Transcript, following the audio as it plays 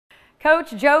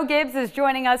Coach Joe Gibbs is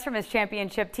joining us from his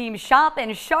championship team shop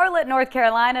in Charlotte, North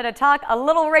Carolina to talk a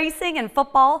little racing and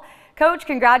football. Coach,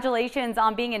 congratulations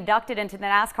on being inducted into the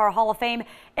NASCAR Hall of Fame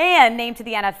and named to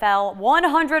the NFL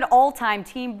 100 all-time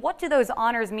team. What do those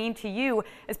honors mean to you,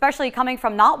 especially coming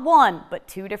from not one, but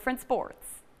two different sports?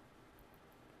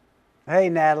 Hey,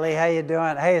 Natalie, how you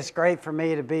doing? Hey, it's great for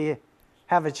me to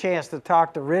have a chance to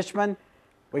talk to Richmond.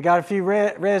 We got a few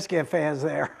Redskin fans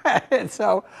there, and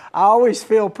so I always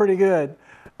feel pretty good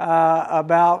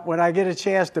about when I get a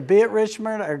chance to be at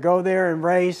Richmond or go there and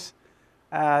race.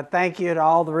 Thank you to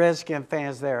all the Redskin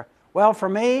fans there. Well, for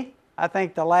me, I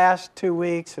think the last 2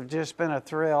 weeks have just been a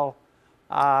thrill.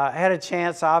 I had a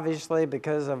chance, obviously,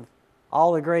 because of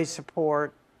all the great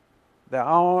support, the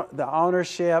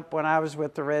ownership when I was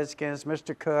with the Redskins,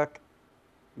 Mr. Cook,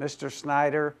 Mr.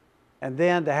 Snyder, and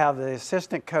then to have the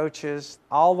assistant coaches,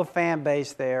 all the fan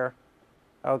base there,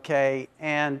 okay,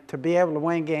 and to be able to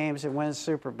win games and win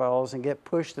Super Bowls and get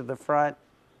pushed to the front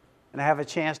and have a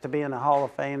chance to be in the Hall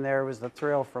of Fame there was the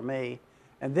thrill for me.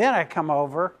 And then I come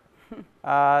over to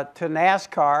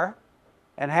NASCAR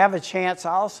and have a chance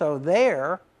also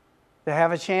there to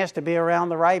have a chance to be around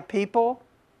the right people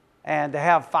and to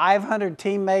have 500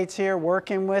 teammates here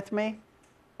working with me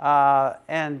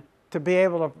and to be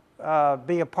able to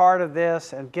be a part of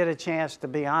this and get a chance to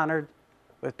be honored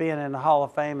with being in the Hall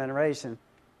of Fame and racing.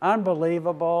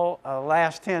 Unbelievable.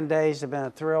 Last 10 days have been a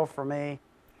thrill for me,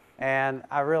 and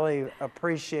I really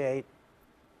appreciate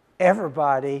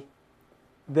everybody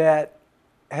that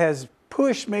has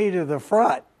pushed me to the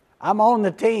front. I'm on the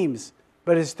teams,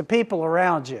 but it's the people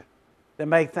around you that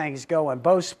make things go in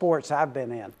both sports I've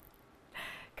been in.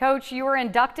 Coach, you were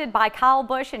inducted by Kyle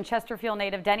Busch and Chesterfield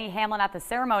native Denny Hamlin at the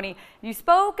ceremony. You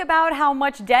spoke about how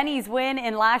much Denny's win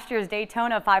in last year's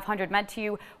Daytona 500 meant to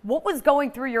you. What was going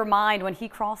through your mind when he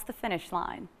crossed the finish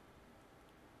line?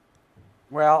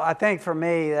 Well, I think for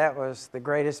me, that was the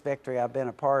greatest victory I've been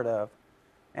a part of.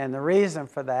 And the reason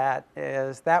for that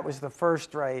is that was the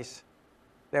first race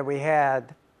that we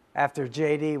had after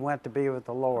JD went to be with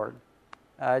the Lord.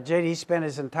 JD spent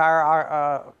his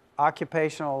entire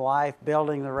occupational life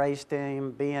building the race team,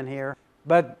 being here.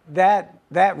 But that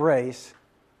race,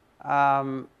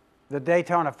 the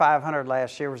Daytona 500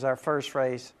 last year was our first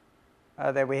race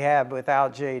that we had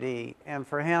without JD. And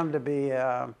for him to be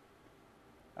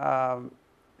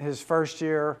his first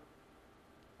year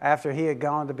after he had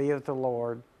gone to be with the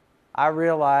Lord, I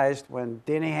realized when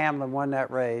Denny Hamlin won that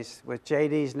race with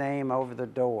JD's name over the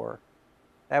door,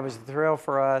 that was a thrill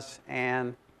for us.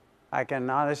 And I can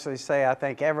honestly say I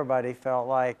think everybody felt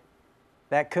like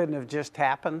that couldn't have just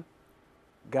happened.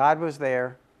 God was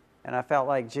there, and I felt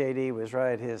like JD was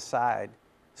right at his side.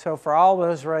 So for all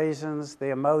those reasons,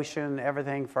 the emotion,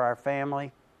 everything for our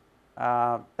family,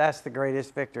 that's the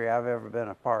greatest victory I've ever been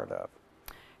a part of.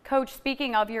 Coach,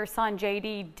 speaking of your son,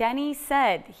 JD, Denny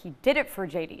said he did it for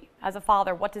JD. As a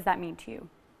father, what does that mean to you?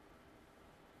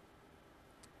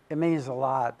 It means a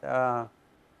lot.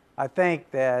 I think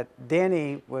that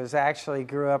Denny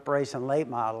grew up racing late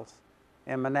models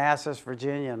in Manassas,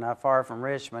 Virginia, not far from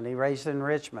Richmond. He raced in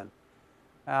Richmond.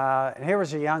 And here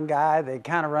was a young guy that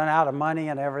kind of run out of money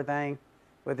and everything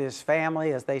with his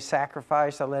family as they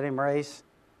sacrificed to let him race.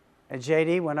 And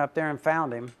JD went up there and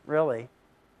found him, really.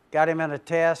 Got him in a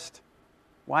test,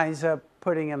 winds up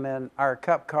putting him in our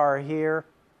cup car here.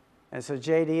 And so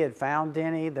JD had found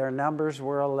Denny. Their numbers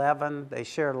were 11. They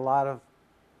shared a lot of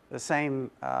the same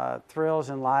thrills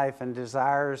in life and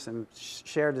desires and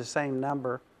shared the same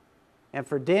number. And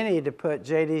for Denny to put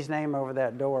JD's name over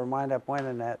that door and wind up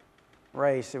winning that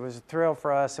race, it was a thrill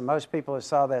for us. And most people that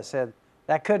saw that said,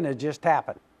 that couldn't have just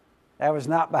happened. That was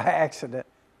not by accident.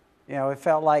 You know, it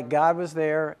felt like God was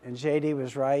there and JD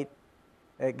was right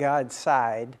at God's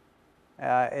side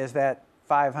as that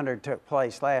 500 took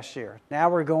place last year. Now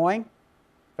we're going,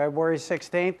 February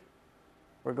 16th,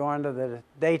 we're going to the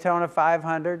Daytona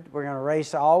 500. We're going to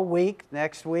race all week,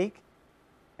 next week,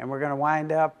 and we're going to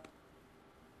wind up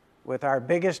with our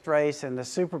biggest race in the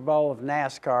Super Bowl of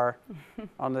NASCAR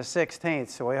on the 16th.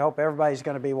 So we hope everybody's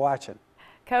going to be watching.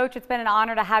 Coach, it's been an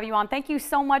honor to have you on. Thank you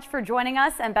so much for joining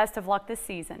us, and best of luck this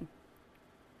season.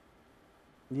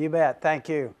 You bet. Thank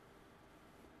you.